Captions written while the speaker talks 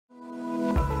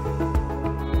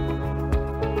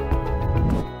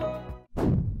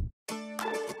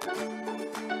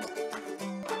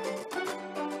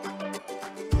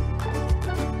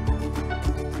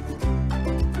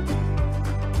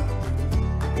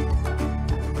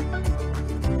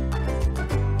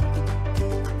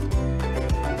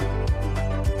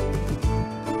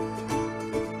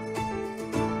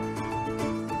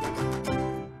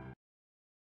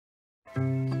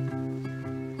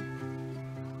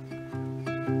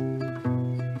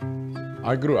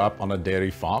I grew up on a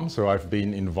dairy farm, so I've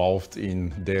been involved in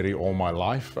dairy all my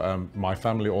life. My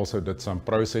family also did some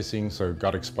processing, so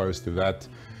got exposed to that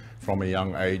from a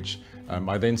young age.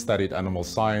 I then studied animal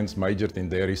science, majored in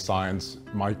dairy science.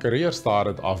 My career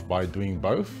started off by doing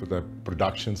both, the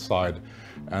production side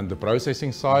and the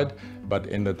processing side, but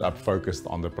ended up focused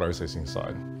on the processing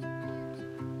side.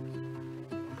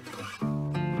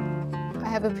 I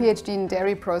have a PhD in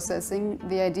dairy processing.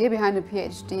 The idea behind a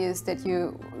PhD is that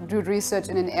you do research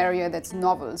in an area that's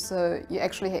novel, so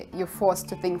you're forced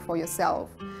to think for yourself.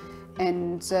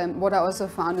 And what I also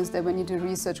found is that when you do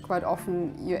research, quite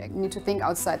often you need to think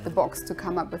outside the box to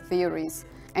come up with theories.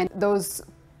 And those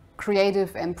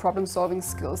creative and problem-solving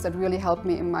skills that really helped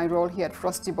me in my role here at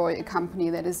Frosty Boy, a company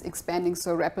that is expanding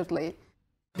so rapidly.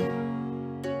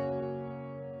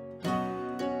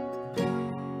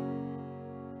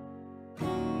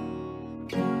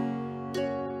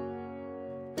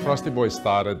 Frosty Boy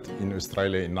started in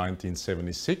Australia in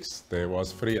 1976. There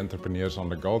was 3 entrepreneurs on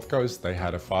the Gold Coast. They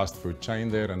had a fast food chain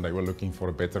there and they were looking for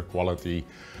a better quality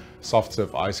soft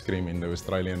serve ice cream in the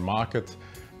Australian market.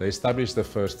 They established the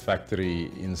first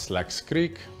factory in Slacks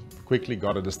Creek, quickly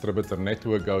got a distributor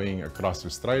network going across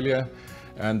Australia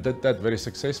and did that very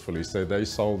successfully. So they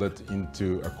sold it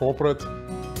into a corporate.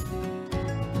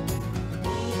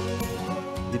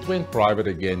 It went private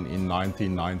again in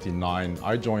 1999.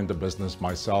 I joined the business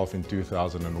myself in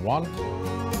 2001.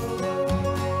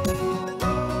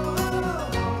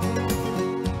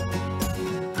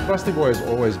 Frosty Boy has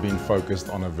always been focused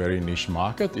on a very niche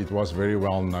market. It was very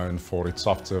well known for its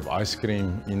soft serve ice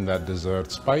cream in that dessert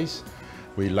space.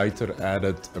 We later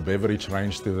added a beverage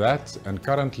range to that, and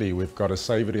currently we've got a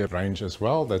savory range as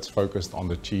well that's focused on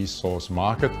the cheese sauce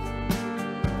market.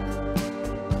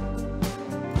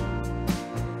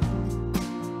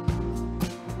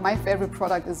 My favorite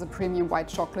product is a premium white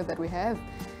chocolate that we have,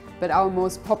 but our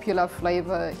most popular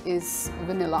flavor is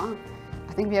vanilla.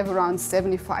 I think we have around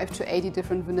 75 to 80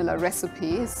 different vanilla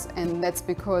recipes, and that's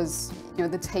because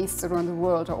the tastes around the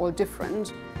world are all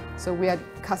different. So we are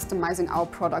customizing our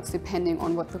products depending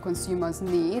on what the consumers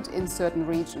need in certain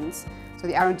regions. So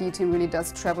the R&D team really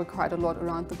does travel quite a lot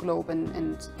around the globe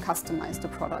and customize the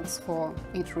products for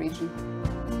each region.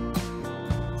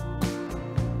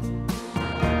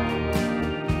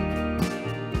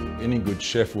 Any good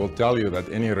chef will tell you that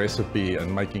any recipe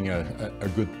and making a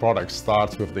good product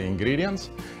starts with the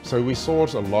ingredients. So we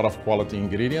source a lot of quality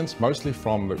ingredients, mostly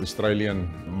from the Australian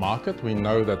market. We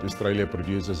know that Australia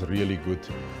produces really good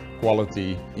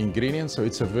quality ingredients, so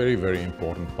it's a very, very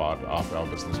important part of our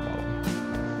business model.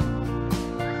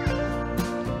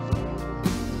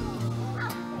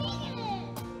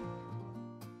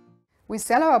 We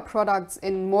sell our products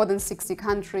in more than 60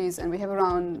 countries, and we have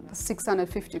around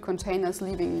 650 containers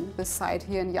leaving the site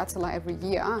here in Yatala every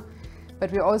year. But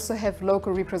we also have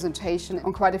local representation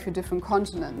on quite a few different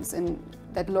continents, and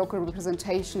that local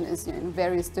representation is in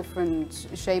various different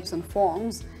shapes and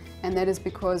forms. And that is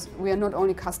because we are not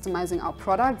only customizing our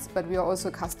products, but we are also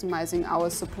customizing our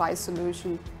supply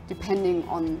solution depending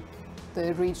on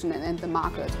the region and the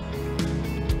market.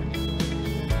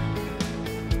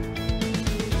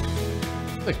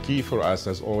 The key for us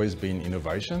has always been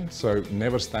innovation, so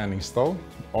never standing still,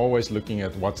 always looking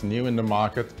at what's new in the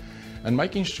market and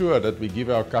making sure that we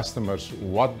give our customers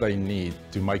what they need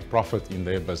to make profit in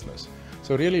their business.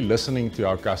 So really listening to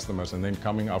our customers and then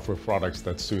coming up with products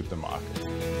that suit the market.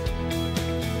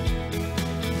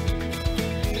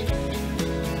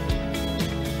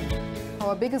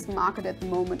 Our biggest market at the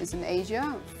moment is in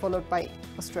Asia, followed by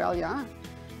Australia.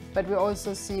 But we're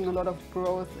also seeing a lot of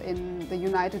growth in the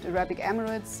United Arab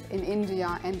Emirates, in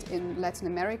India and in Latin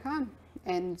America.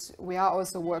 And we are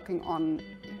also working on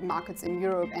markets in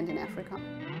Europe and in Africa.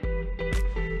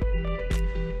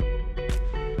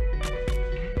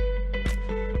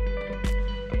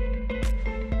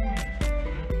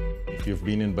 If you've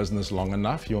been in business long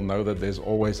enough, you'll know that there's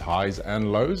always highs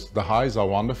and lows. The highs are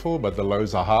wonderful, but the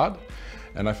lows are hard.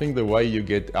 And I think the way you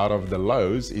get out of the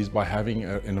lows is by having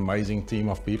an amazing team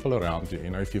of people around you.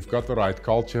 If you've got the right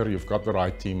culture, you've got the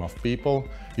right team of people,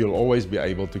 you'll always be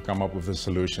able to come up with the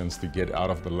solutions to get out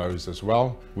of the lows as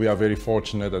well. We are very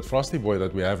fortunate at Frosty Boy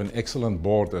that we have an excellent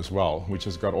board as well, which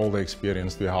has got all the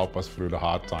experience to help us through the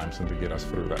hard times and to get us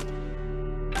through that.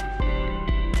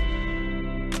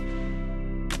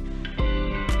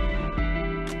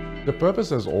 The purpose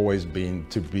has always been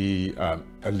to be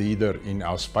a leader in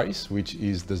our space, which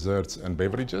is desserts and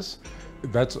beverages.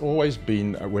 That's always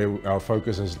been where our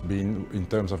focus has been in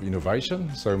terms of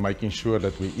innovation, so making sure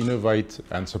that we innovate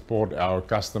and support our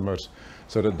customers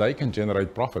so that they can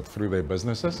generate profit through their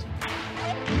businesses.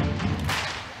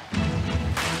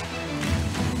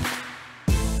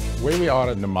 Where we are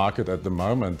in the market at the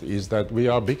moment is that we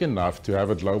are big enough to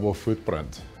have a global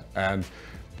footprint, and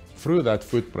through that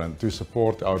footprint to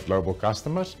support our global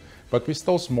customers, but we're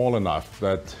still small enough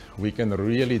that we can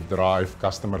really drive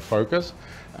customer focus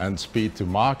and speed to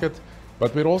market,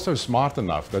 but we're also smart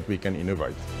enough that we can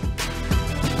innovate.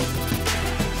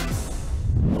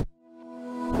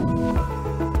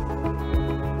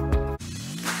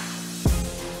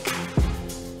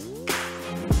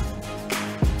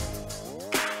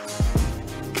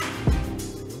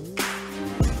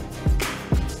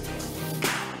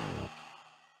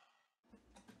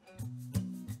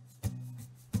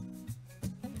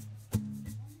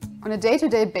 On a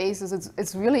day-to-day basis,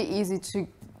 it's really easy to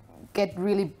get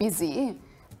really busy,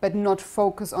 but not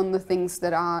focus on the things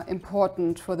that are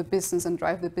important for the business and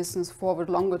drive the business forward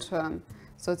longer term.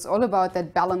 So it's all about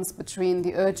that balance between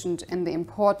the urgent and the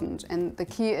important. And the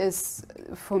key is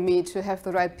for me to have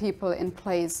the right people in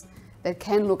place that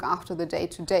can look after the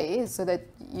day-to-day, so that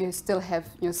you still have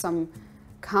some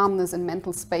calmness and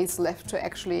mental space left to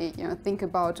actually think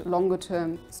about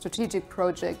longer-term strategic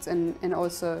projects and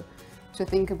also to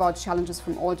think about challenges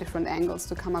from all different angles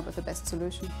to come up with the best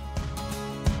solution.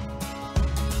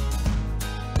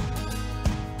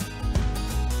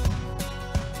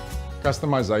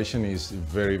 Customization is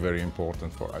very, very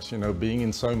important for us. Being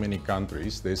in so many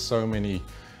countries, there's so many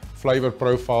flavor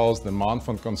profiles, demand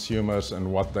from consumers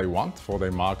and what they want for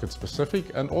their market specific,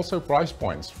 and also price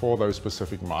points for those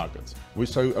specific markets.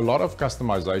 So a lot of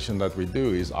customization that we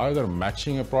do is either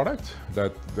matching a product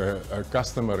that the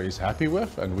customer is happy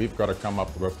with, and we've got to come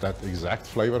up with that exact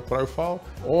flavor profile,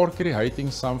 or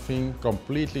creating something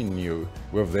completely new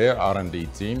with their R&D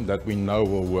team that we know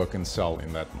will work and sell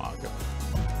in that market.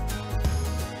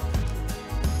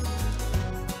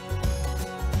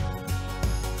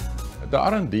 The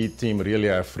R&D team really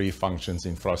have three functions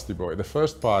in Frosty Boy. The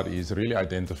first part is really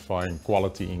identifying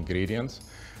quality ingredients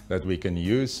that we can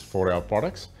use for our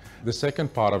products. The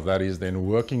second part of that is then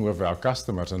working with our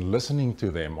customers and listening to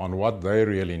them on what they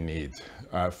really need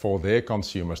for their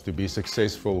consumers to be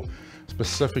successful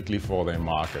specifically for their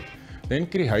market. Then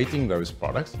creating those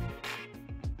products.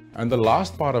 And the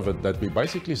last part of it that we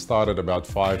basically started about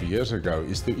 5 years ago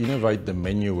is to innovate the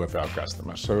menu with our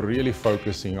customers. So really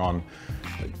focusing on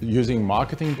using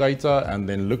marketing data and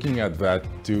then looking at that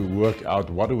to work out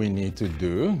what do we need to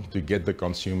do to get the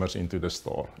consumers into the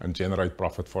store and generate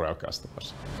profit for our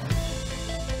customers.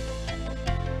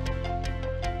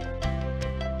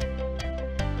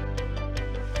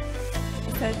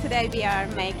 So today we are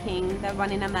making the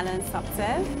vanilla melon soft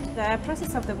serve. The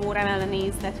process of the watermelon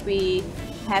is that we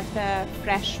have the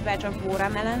fresh veg of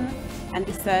watermelon and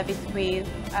we serve it with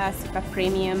a super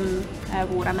premium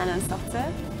watermelon soft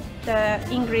serve. The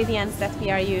ingredients that we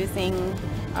are using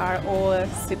are all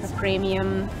super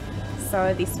premium,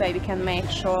 so this way we can make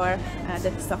sure that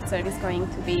the soft serve is going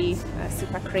to be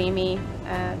super creamy,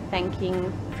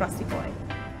 thanking Frosty Boy.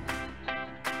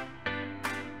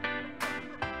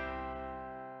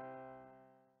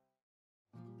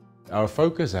 Our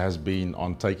focus has been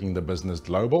on taking the business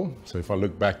global. So if I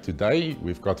look back today,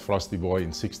 we've got Frosty Boy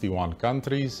in 61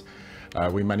 countries.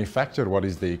 We manufacture what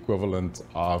is the equivalent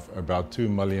of about 2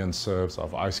 million serves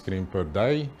of ice cream per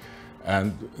day,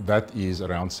 and that is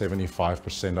around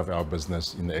 75% of our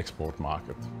business in the export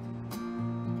market.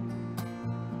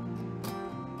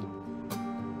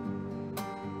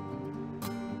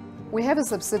 We have a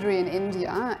subsidiary in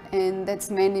India, and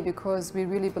that's mainly because we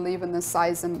really believe in the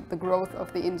size and the growth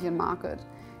of the Indian market.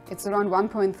 It's around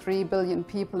 1.3 billion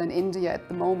people in India at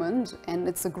the moment, and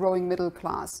it's a growing middle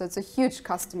class, so it's a huge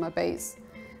customer base.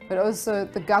 But also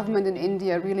the government in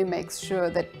India really makes sure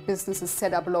that business is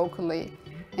set up locally,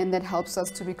 and that helps us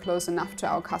to be close enough to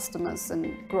our customers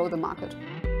and grow the market.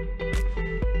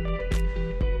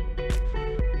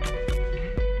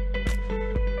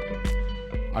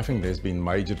 I think there's been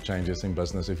major changes in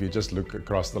business. If you just look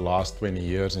across the last 20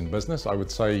 years in business, I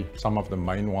would say some of the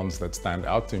main ones that stand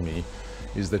out to me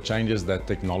is the changes that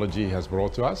technology has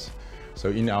brought to us. So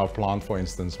in our plant, for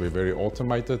instance, we're very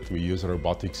automated. We use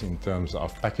robotics in terms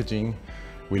of packaging.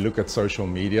 We look at social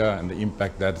media and the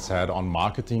impact that's had on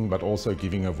marketing, but also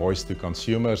giving a voice to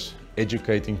consumers,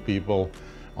 educating people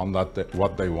on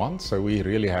what they want. So we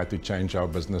really had to change our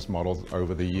business models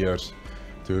over the years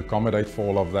to accommodate for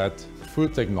all of that.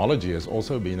 Food technology has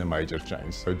also been a major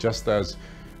change. So just as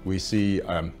we see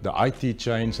the IT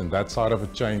change and that side of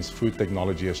it change, food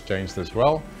technology has changed as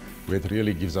well, where it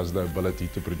really gives us the ability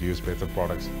to produce better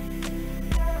products.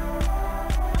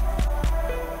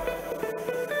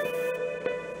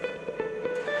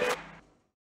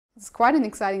 It's quite an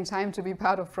exciting time to be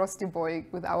part of Frosty Boy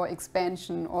with our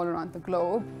expansion all around the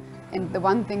globe. And the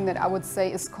one thing that I would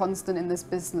say is constant in this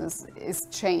business is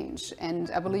change. And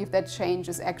I believe that change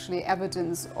is actually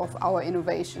evidence of our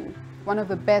innovation. One of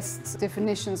the best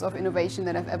definitions of innovation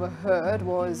that I've ever heard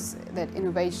was that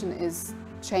innovation is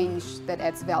change that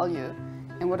adds value.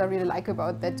 And what I really like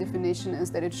about that definition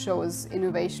is that it shows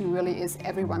innovation really is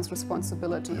everyone's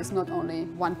responsibility. It's not only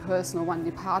one person or one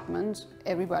department.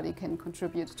 Everybody can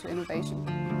contribute to innovation.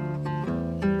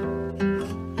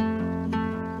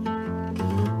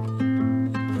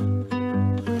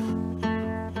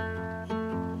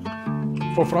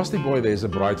 For Frosty Boy, there's a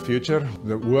bright future.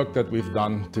 The work that we've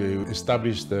done to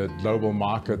establish the global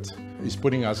market is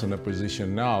putting us in a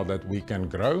position now that we can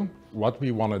grow. What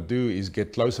we want to do is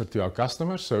get closer to our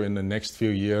customers. So in the next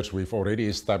few years, we've already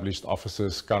established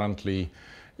offices currently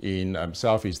in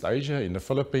Southeast Asia, in the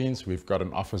Philippines. We've got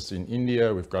an office in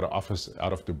India. We've got an office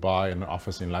out of Dubai and an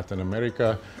office in Latin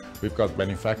America. We've got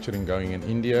manufacturing going in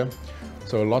India.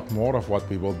 So a lot more of what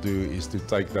we will do is to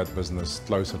take that business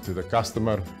closer to the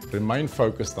customer, remain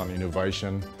focused on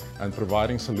innovation and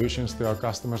providing solutions to our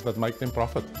customers that make them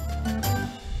profit.